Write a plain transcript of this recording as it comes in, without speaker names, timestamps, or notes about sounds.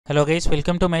Hello guys,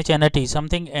 welcome to my channel T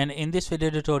something, and in this video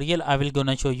tutorial I will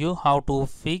gonna show you how to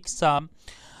fix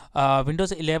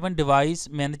Windows 11 device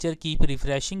manager keep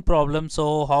refreshing problem.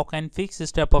 So how can fix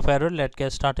this type of error? Let's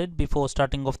get started. Before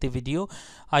starting off the video,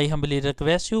 I humbly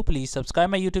request you please subscribe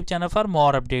my YouTube channel for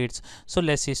more updates. So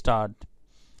let's start.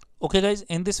 Okay guys,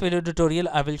 in this video tutorial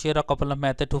I will share a couple of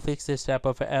methods to fix this type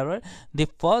of error. The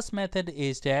first method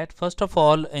is that first of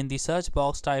all, in the search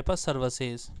box type of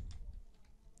services,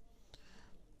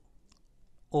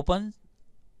 open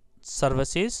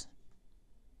services.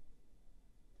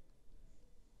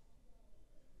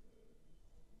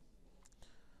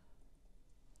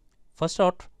 First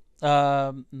out,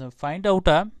 find out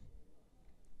a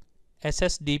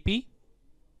SSDP.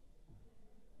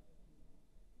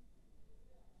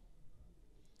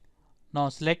 Now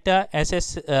select a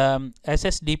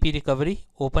SSDP recovery.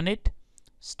 Open it,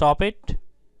 stop it,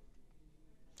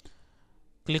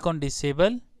 click on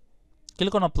disable,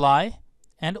 click on apply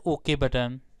and OK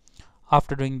button.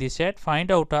 After doing this set, find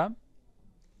out a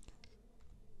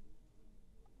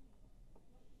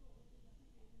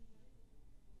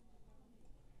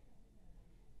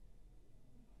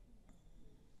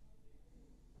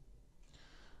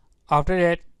after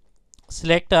that,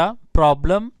 select a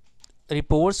problem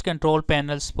reports control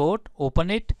panel support. Open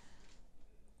it.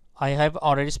 I have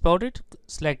already spotted.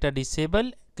 Select a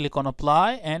disable, click on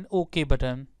apply and OK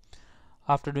button.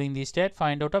 After doing this step,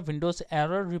 find out a Windows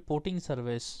error reporting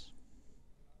service.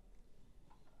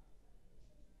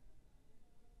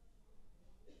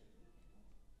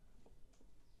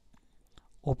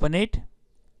 Open it,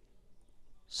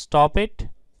 stop it,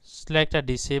 select a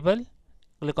disable,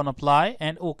 click on apply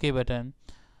and OK button.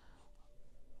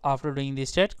 After doing this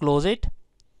step, close it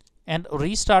and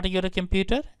restart your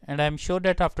computer, and I'm sure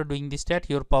that after doing this step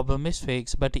your problem is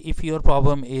fixed. But if your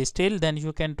problem is still, then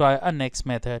you can try a next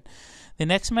method. The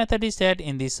next method is that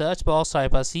in the search box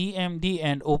type a cmd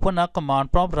and open a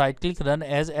command prompt, right click, run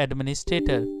as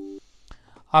administrator.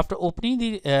 After opening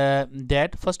the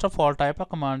that, first of all type a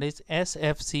command is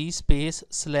sfc space /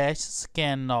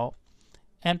 scan now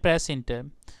and press enter.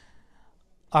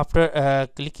 After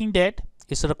clicking that,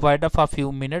 it's required of a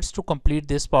few minutes to complete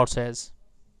this process.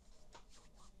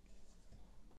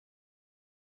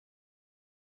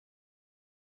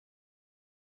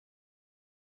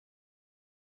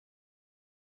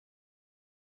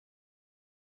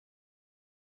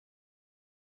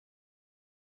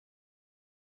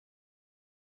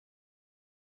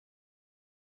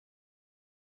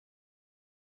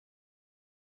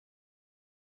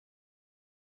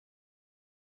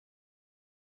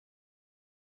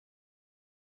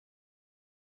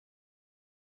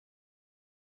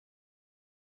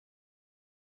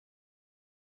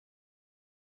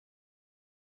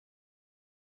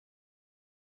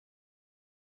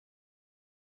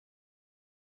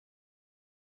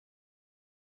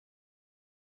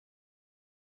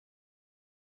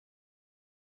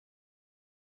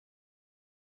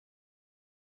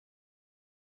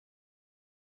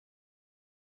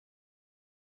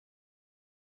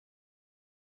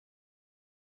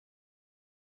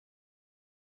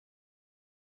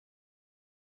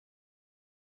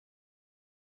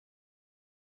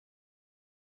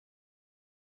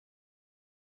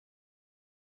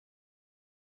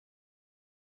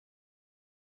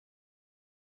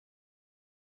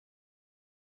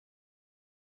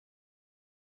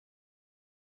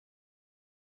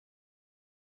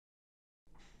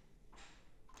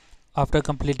 After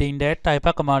completing that, type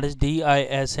a command is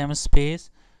dism space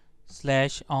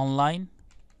 / online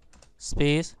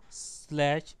space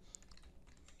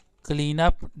 /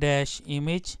 cleanup -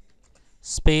 image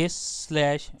space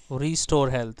 /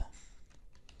 restore health.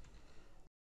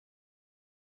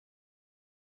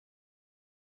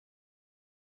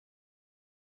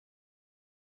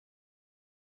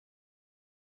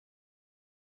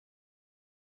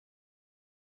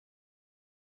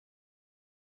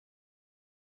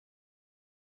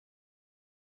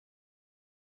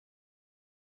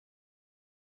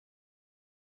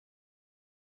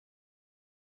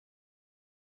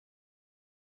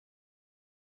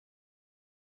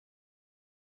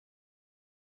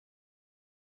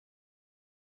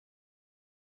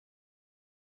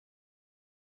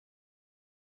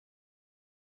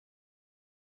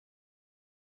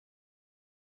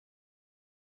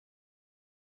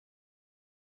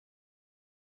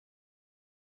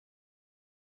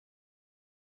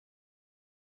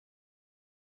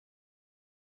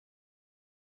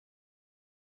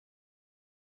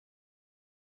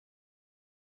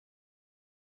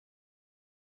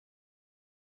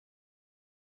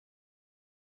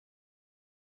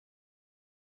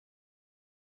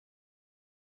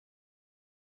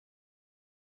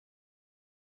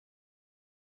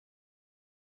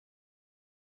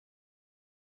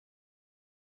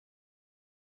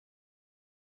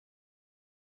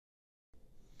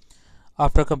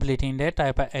 After completing that,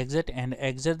 type a exit and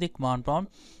exit the command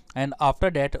prompt, and after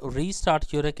that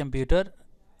restart your computer.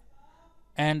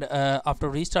 And after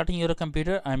restarting your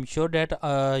computer, I'm sure that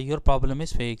your problem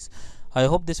is fixed. I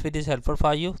hope this video is helpful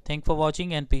for you. Thanks for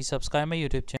watching, and please subscribe my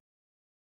YouTube channel.